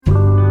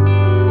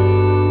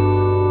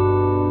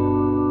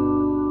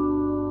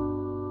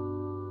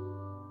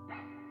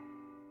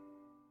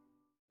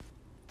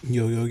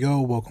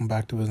welcome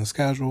back to Business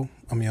Casual.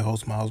 I'm your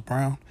host, Miles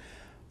Brown.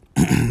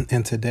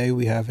 And today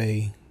we have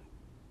a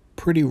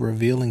pretty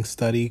revealing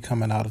study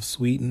coming out of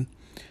Sweden.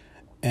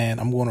 And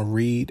I'm going to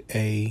read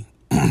a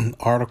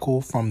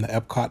article from the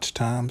Epcot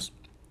Times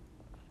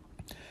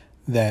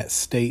that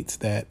states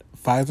that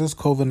Pfizer's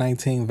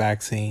COVID-19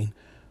 vaccine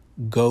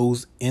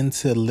goes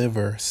into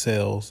liver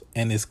cells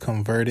and is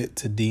converted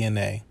to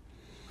DNA.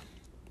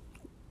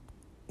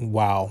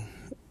 Wow.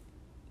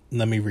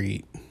 Let me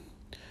read.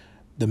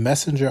 The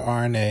messenger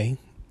RNA,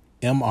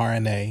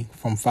 mRNA,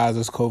 from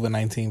Pfizer's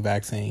COVID-19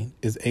 vaccine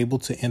is able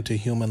to enter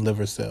human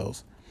liver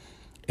cells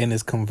and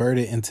is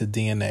converted into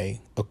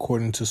DNA,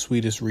 according to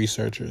Swedish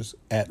researchers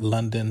at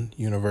Lund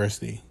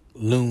University.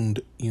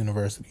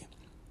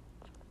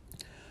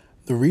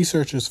 The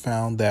researchers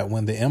found that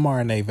when the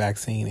mRNA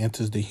vaccine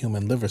enters the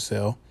human liver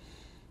cell,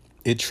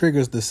 it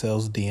triggers the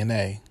cell's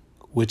DNA,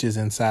 which is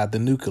inside the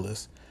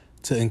nucleus,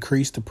 to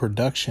increase the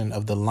production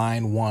of the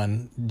line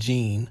 1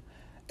 gene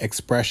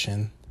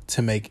expression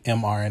to make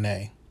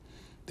mRNA.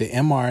 The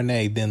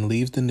mRNA then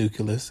leaves the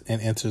nucleus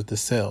and enters the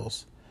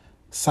cell's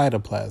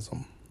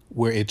cytoplasm,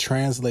 where it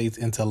translates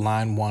into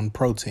line 1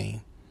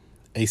 protein,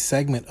 a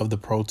segment of the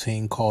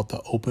protein called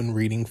the open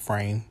reading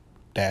frame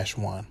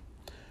 -1,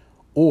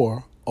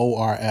 or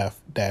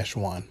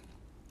ORF-1,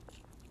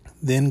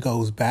 then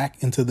goes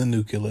back into the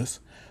nucleus,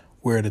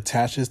 where it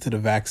attaches to the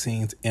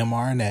vaccine's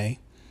mRNA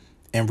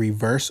and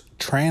reverse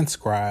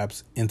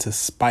transcribes into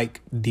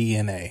spike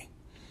DNA.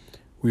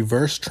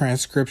 Reverse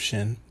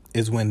transcription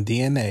is when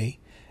DNA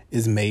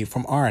is made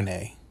from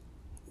RNA,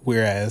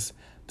 whereas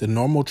the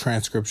normal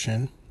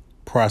transcription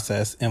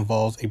process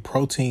involves a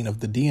protein of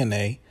the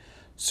DNA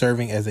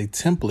serving as a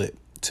template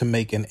to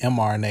make an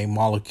mRNA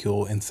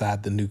molecule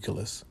inside the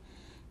nucleus.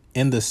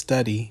 In the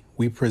study,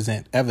 we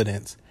present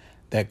evidence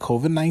that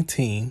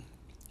COVID-19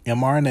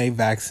 mRNA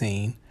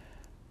vaccine,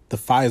 the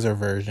Pfizer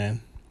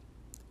version,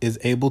 is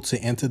able to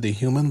enter the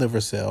human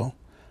liver cell,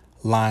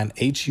 line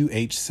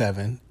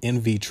HUH7 in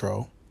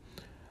vitro.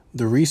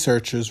 The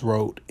researchers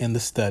wrote in the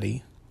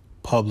study,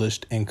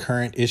 published in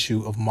current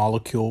issue of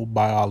Molecular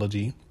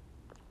Biology,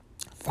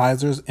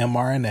 Pfizer's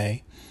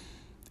mRNA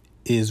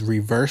is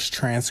reverse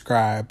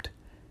transcribed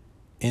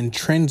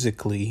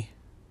intrinsically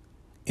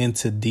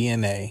into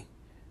DNA.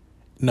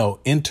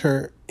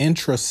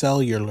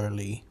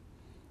 Intracellularly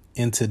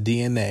into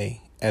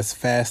DNA as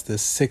fast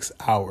as 6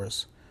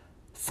 hours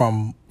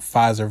from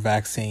Pfizer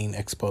vaccine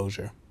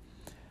exposure.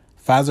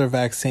 Pfizer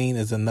vaccine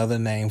is another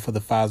name for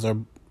the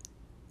Pfizer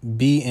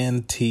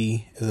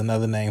BNT is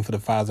another name for the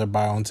Pfizer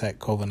BioNTech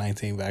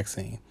COVID-19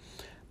 vaccine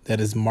that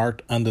is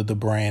marked under the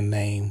brand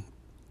name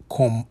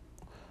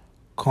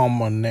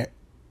Comirnaty.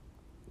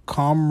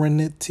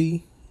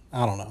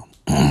 I don't know.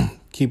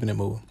 Keeping it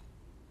moving.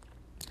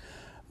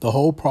 The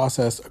whole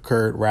process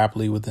occurred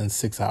rapidly within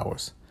 6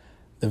 hours.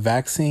 The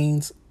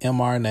vaccine's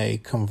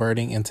mRNA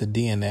converting into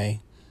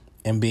DNA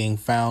and being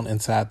found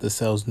inside the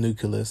cell's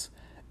nucleus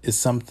is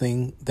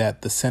something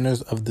that the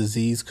Centers of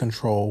Disease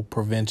Control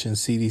Prevention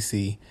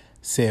CDC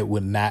said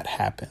would not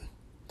happen.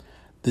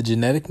 The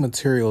genetic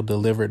material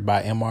delivered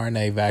by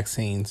mRNA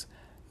vaccines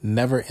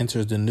never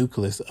enters the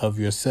nucleus of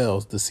your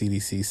cells, the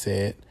CDC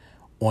said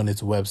on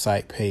its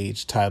website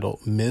page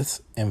titled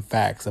Myths and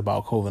Facts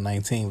About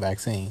COVID-19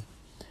 Vaccine.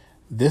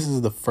 This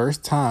is the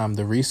first time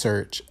the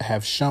research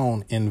have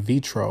shown in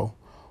vitro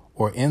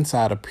or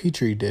inside a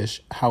petri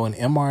dish how an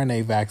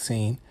mRNA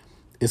vaccine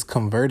is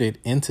converted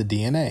into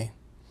DNA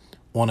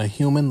on a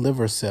human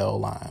liver cell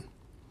line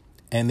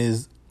and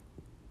is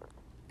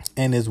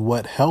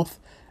what health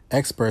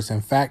experts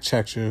and fact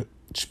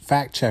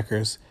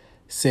checkers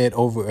said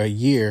over a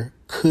year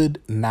could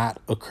not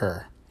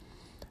occur.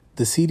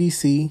 The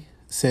CDC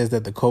says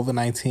that the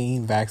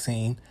COVID-19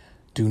 vaccine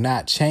do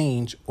not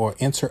change or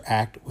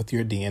interact with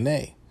your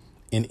DNA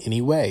in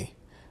any way,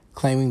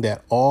 claiming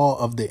that all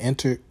of the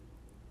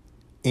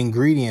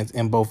ingredients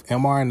in both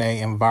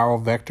mRNA and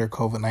viral vector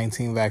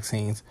COVID-19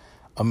 vaccines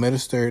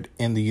administered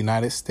in the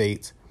United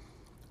States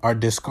are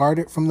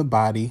discarded from the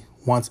body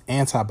once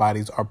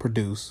antibodies are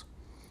produced.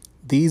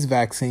 These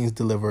vaccines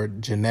deliver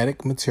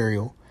genetic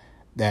material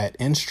that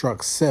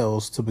instructs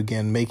cells to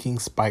begin making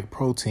spike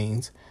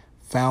proteins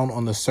found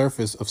on the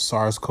surface of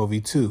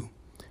SARS-CoV-2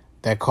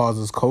 that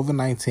causes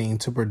COVID-19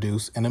 to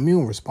produce an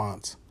immune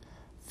response.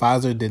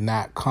 Pfizer did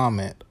not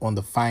comment on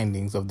the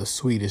findings of the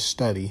Swedish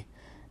study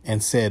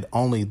and said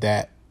only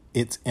that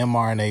its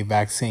mRNA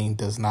vaccine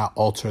does not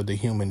alter the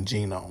human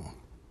genome.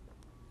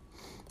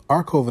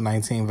 Our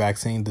COVID-19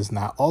 vaccine does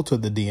not alter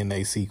the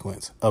DNA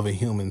sequence of a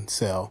human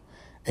cell,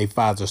 a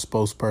Pfizer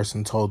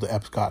spokesperson told the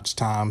Epcot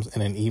Times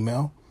in an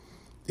email.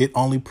 It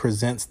only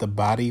presents the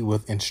body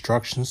with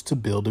instructions to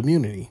build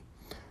immunity.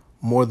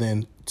 More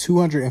than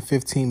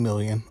 215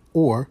 million,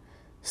 or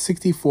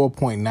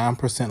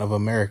 64.9% of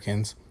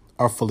Americans,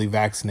 are fully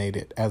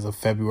vaccinated as of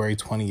February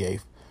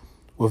 28th,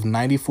 with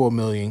 94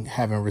 million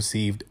having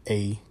received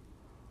a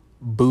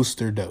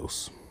booster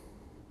dose.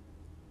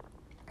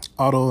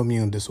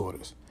 Autoimmune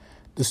disorders.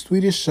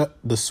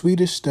 The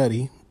Swedish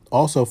study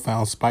also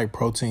found spike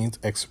proteins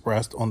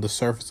expressed on the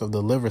surface of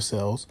the liver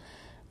cells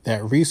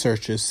that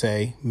researchers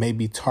say may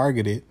be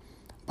targeted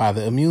by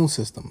the immune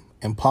system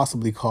and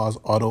possibly cause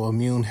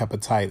autoimmune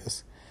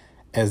hepatitis,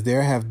 as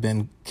there have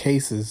been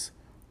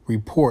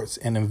reports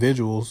in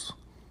individuals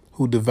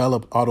who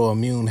developed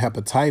autoimmune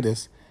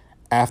hepatitis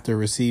after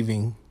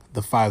receiving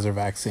the Pfizer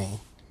vaccine.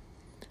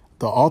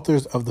 The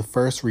authors of the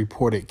first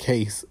reported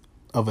case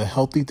of a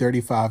healthy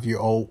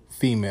 35-year-old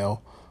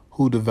female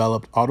who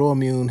developed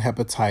autoimmune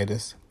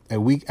hepatitis a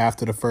week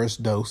after the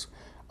first dose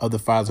of the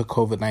Pfizer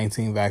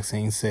COVID-19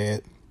 vaccine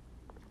said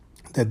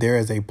that there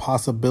is a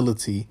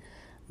possibility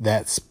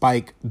that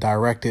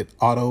spike-directed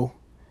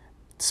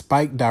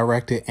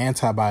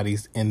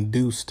antibodies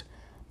induced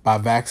by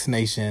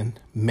vaccination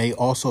may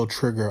also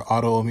trigger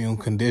autoimmune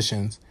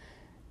conditions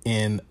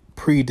in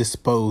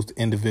predisposed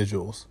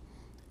individuals,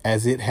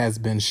 as it has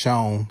been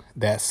shown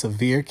that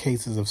severe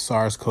cases of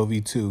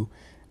SARS-CoV-2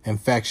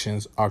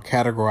 infections are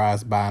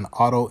categorized by an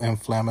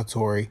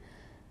autoinflammatory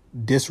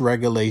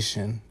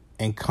dysregulation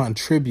and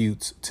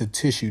contributes to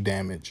tissue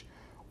damage,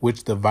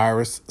 which the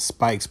virus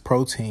spike's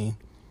protein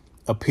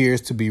appears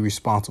to be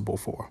responsible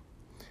for.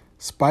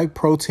 Spike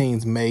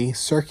proteins may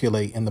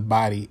circulate in the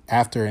body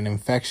after an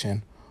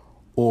infection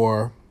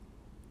or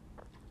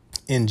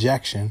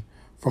injection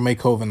from a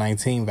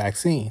COVID-19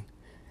 vaccine.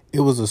 It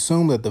was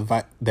assumed that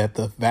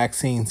the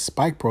vaccine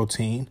spike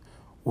protein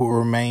will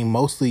remain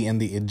mostly in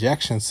the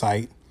injection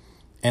site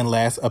and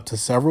last up to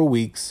several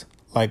weeks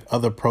like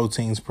other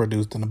proteins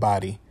produced in the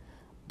body,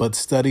 but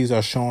studies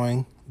are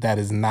showing that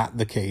is not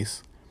the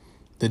case.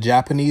 The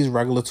Japanese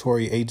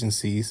regulatory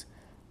agency's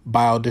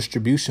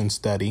biodistribution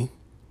study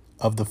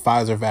of the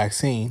Pfizer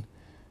vaccine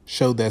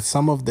showed that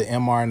some of the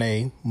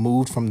mRNA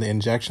moved from the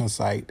injection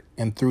site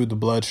and through the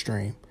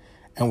bloodstream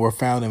and were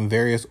found in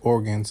various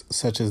organs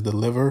such as the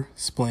liver,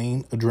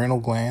 spleen, adrenal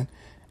gland,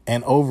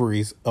 and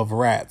ovaries of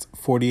rats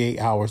 48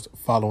 hours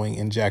following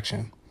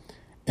injection.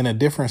 In a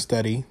different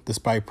study, the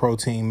spike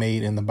protein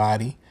made in the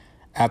body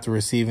after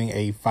receiving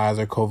a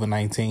Pfizer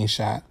COVID-19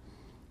 shot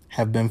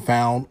have been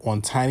found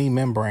on tiny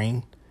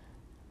membrane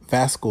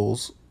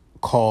vascles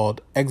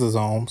called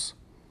exosomes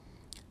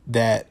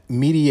that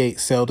mediate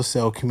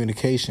cell-to-cell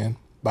communication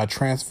by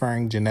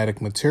transferring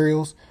genetic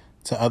materials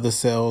to other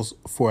cells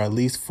for at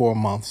least 4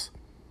 months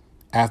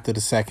after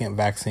the second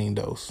vaccine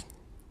dose.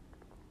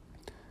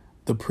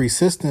 The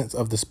persistence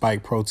of the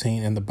spike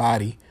protein in the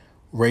body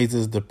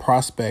raises the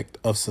prospect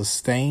of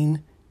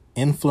sustained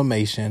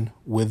inflammation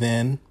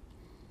within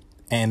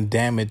and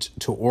damage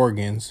to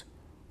organs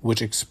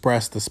which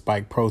express the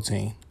spike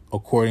protein,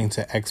 according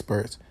to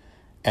experts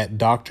at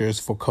Doctors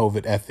for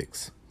COVID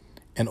Ethics,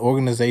 an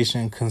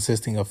organization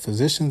consisting of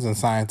physicians and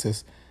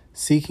scientists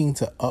seeking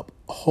to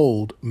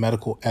uphold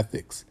medical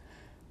ethics,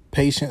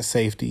 patient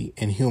safety,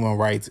 and human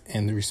rights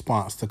in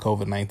response to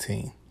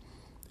COVID-19.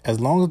 As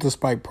long as the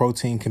spike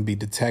protein can be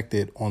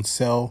detected on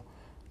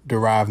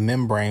cell-derived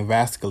membrane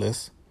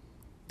vasculus,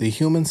 the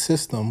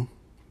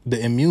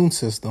immune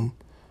system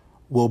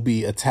will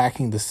be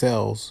attacking the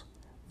cells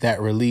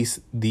that release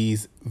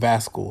these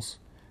vascles,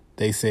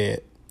 they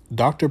said.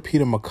 Dr.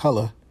 Peter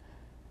McCullough,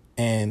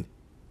 an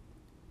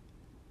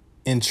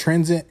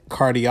intrinsic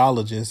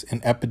cardiologist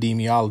and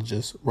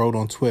epidemiologist, wrote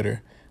on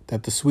Twitter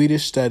that the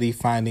Swedish study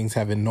findings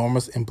have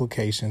enormous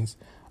implications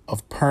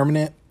of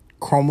permanent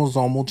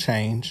chromosomal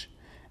change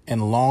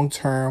and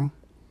long-term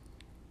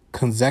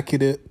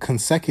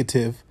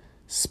consecutive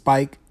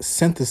spike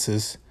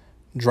synthesis,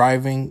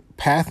 driving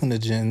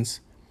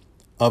pathogens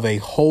of a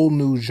whole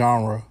new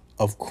genre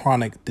of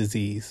chronic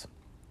disease.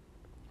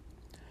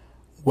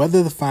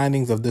 Whether the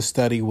findings of this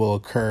study will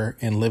occur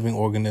in living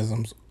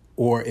organisms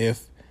or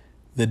if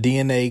the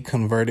DNA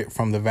converted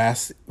from the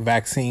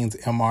vaccine's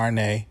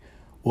mRNA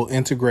will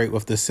integrate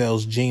with the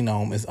cell's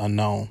genome is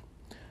unknown.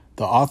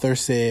 The author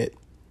said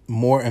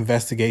more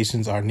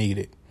investigations are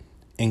needed,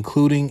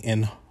 including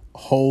in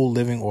whole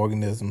living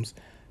organisms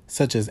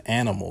such as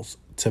animals,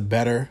 to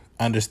better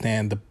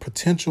understand the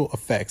potential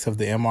effects of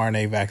the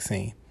mRNA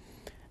vaccine.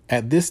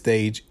 At this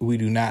stage, we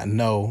do not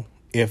know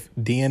if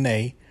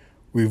DNA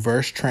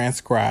reverse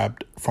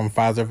transcribed from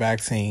Pfizer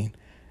vaccine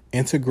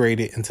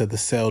integrated into the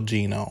cell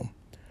genome.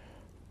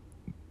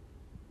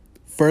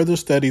 Further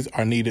studies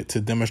are needed to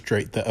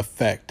demonstrate the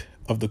effect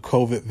of the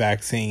COVID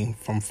vaccine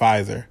from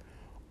Pfizer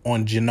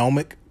on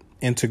genomic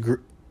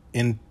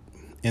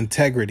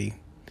integrity,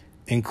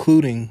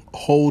 including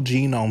whole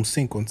genome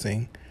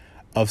sequencing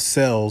of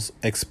cells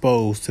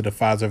exposed to the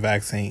Pfizer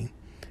vaccine,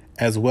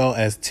 as well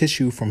as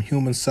tissue from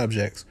human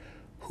subjects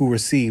who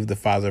received the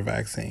Pfizer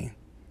vaccine,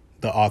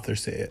 the author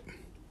said.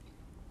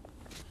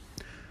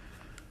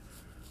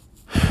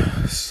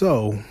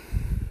 So,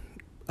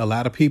 a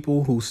lot of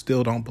people who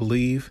still don't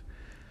believe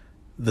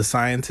the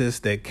scientists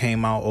that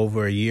came out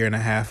over a year and a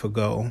half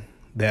ago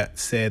that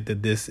said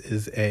that this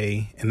is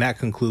and that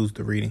concludes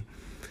the reading,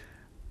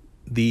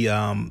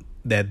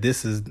 that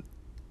this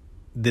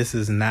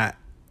is not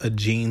a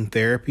gene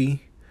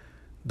therapy.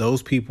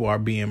 Those people are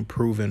being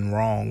proven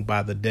wrong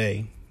by the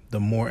day. The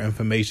more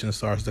information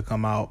starts to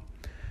come out,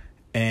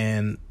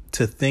 and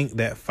to think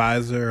that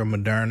Pfizer or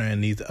Moderna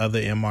and these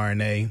other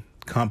mRNA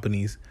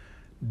companies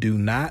do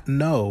not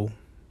know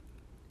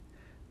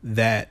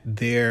that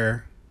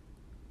their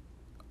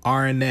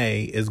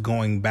RNA is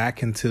going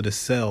back into the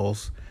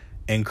cells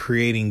and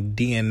creating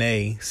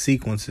DNA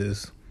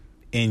sequences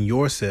in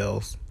your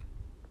cells,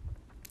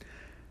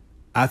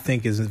 I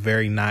think it's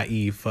very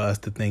naive for us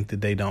to think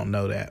that they don't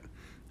know that.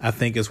 I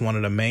think it's one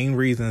of the main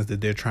reasons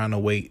that they're trying to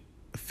wait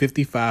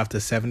 55 to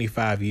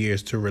 75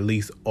 years to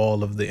release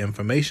all of the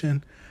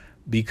information,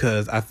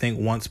 because I think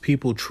once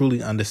people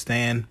truly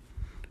understand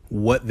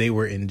what they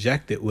were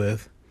injected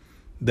with,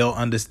 they'll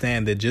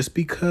understand that just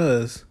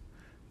because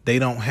they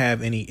don't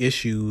have any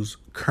issues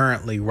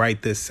currently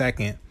right this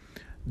second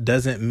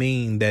doesn't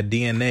mean that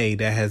DNA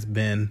that has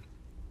been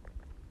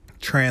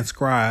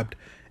transcribed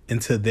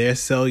into their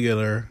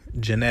cellular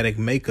genetic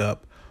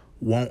makeup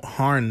won't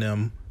harm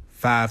them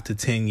 5 to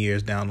 10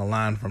 years down the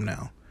line from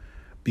now.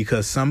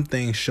 Because some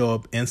things show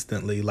up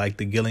instantly, like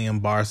the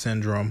Guillain-Barré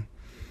syndrome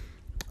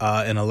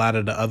and a lot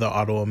of the other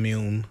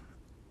autoimmune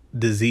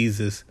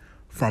diseases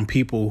from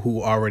people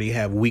who already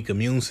have weak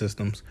immune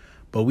systems.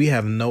 But we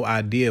have no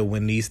idea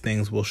when these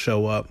things will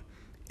show up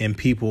in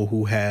people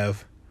who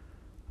have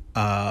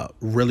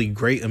really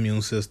great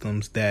immune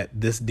systems, that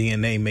this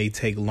DNA may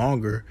take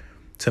longer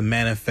to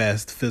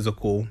manifest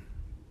physical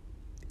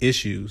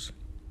issues.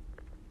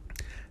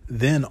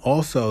 Then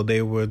also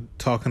they were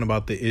talking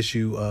about the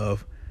issue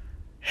of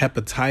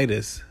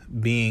hepatitis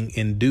being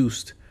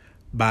induced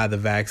by the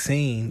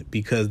vaccine,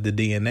 because the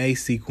DNA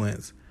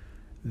sequence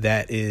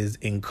that is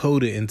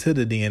encoded into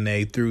the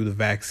DNA through the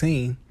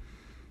vaccine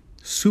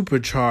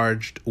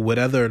supercharged what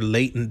other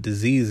latent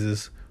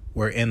diseases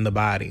were in the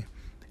body.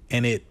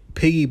 And it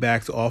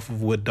piggybacks off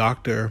of what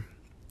Dr.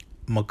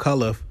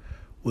 McCullough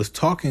was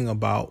talking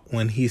about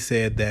when he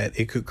said that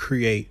it could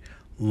create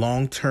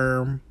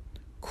long-term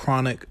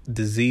chronic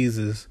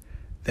diseases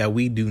that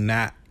we do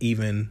not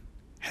even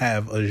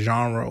have a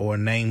genre or a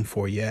name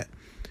for yet,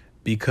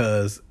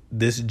 because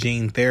this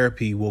gene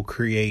therapy will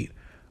create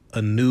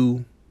a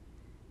new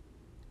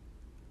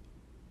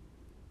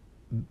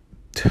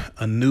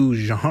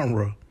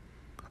genre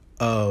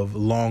of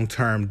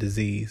long-term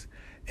disease.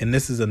 And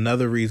this is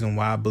another reason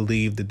why I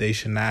believe that they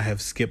should not have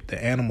skipped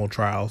the animal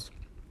trials,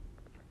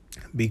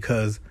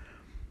 because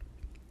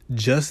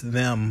just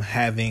them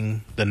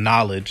having the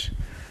knowledge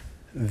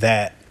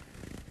that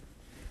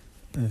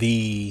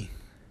the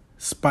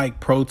spike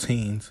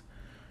proteins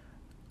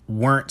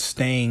weren't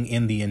staying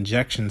in the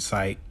injection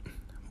site,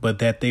 but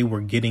that they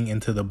were getting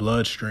into the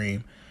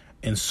bloodstream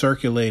and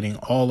circulating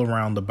all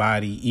around the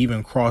body,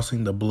 even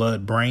crossing the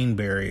blood-brain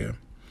barrier,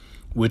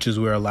 which is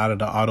where a lot of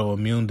the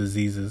autoimmune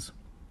diseases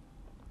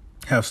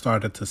have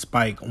started to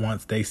spike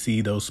once they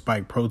see those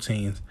spike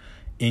proteins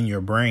in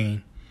your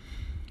brain.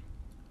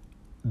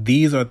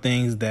 These are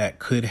things that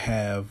could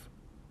have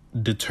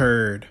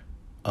deterred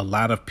a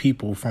lot of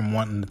people from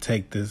wanting to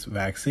take this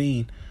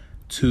vaccine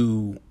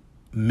to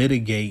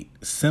mitigate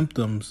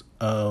symptoms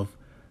of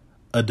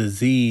a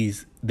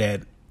disease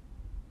that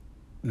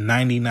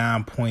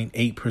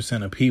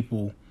 99.8% of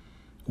people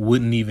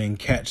wouldn't even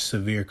catch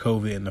severe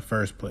COVID in the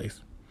first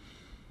place.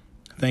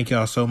 Thank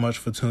y'all so much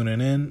for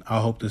tuning in.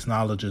 I hope this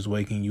knowledge is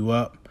waking you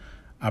up.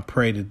 I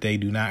pray that they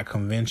do not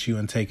convince you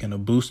in taking a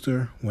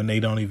booster when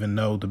they don't even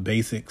know the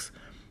basics.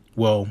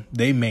 Well,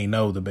 they may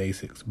know the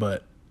basics,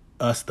 but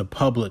us, the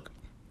public,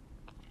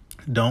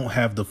 don't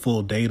have the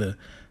full data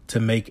to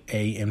make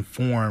a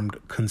informed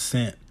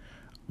consent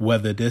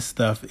whether this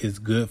stuff is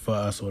good for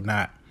us or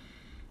not.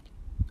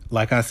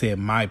 Like I said,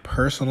 my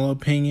personal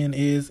opinion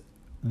is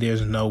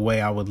there's no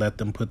way I would let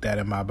them put that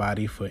in my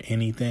body for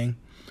anything.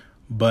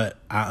 But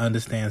I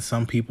understand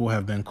some people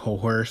have been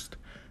coerced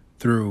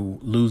through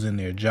losing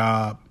their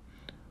job,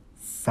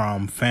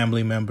 from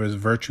family members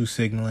virtue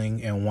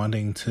signaling and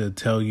wanting to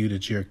tell you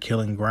that you're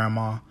killing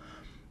grandma,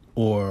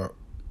 or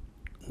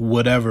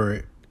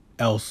whatever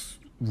else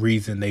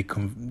reason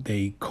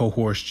they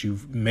coerced you.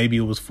 Maybe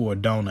it was for a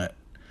donut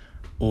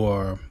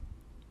or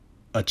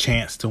a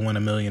chance to win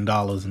 $1 million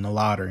in the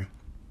lottery.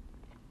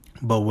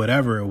 But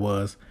whatever it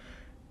was,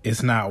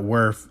 it's not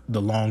worth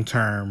the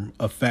long-term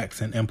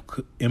effects and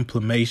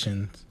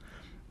implications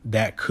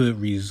that could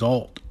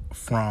result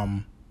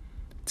from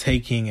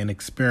taking an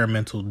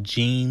experimental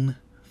gene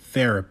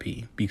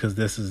therapy, because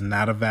this is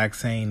not a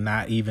vaccine,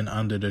 not even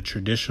under the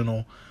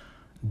traditional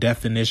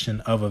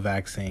definition of a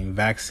vaccine.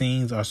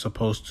 Vaccines are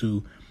supposed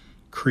to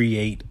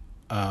create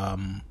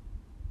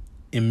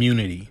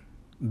immunity.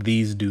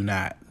 These do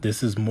not.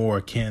 This is more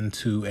akin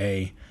to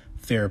a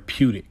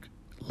therapeutic,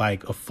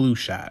 like a flu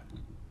shot.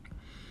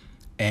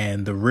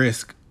 And the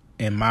risk,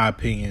 in my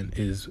opinion,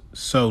 is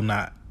so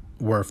not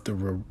worth the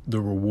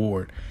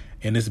reward.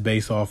 And it's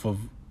based off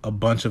of a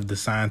bunch of the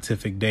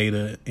scientific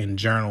data in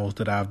journals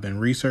that I've been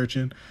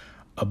researching,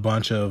 a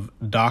bunch of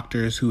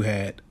doctors who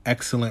had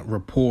excellent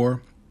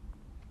rapport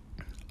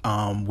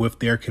with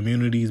their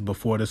communities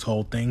before this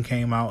whole thing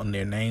came out and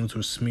their names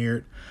were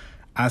smeared.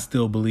 I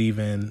still believe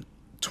in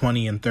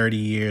 20 and 30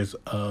 years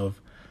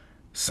of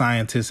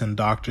scientists and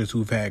doctors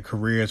who've had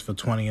careers for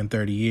 20 and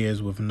 30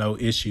 years with no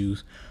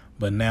issues.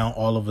 But now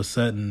all of a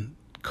sudden,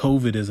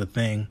 COVID is a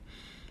thing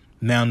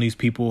Now these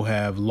people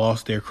have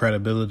lost their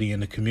credibility in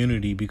the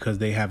community because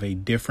they have a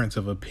difference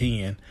of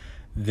opinion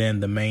than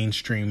the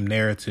mainstream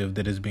narrative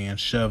that is being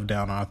shoved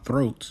down our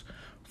throats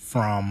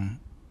from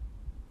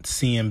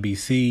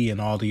CNBC and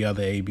all the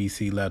other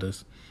ABC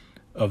letters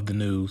of the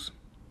news.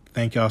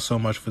 Thank y'all so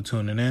much for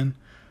tuning in.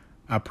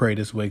 I pray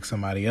this wakes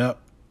somebody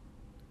up.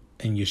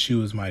 In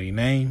Yeshua's mighty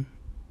name,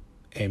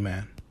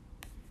 amen.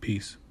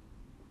 Peace.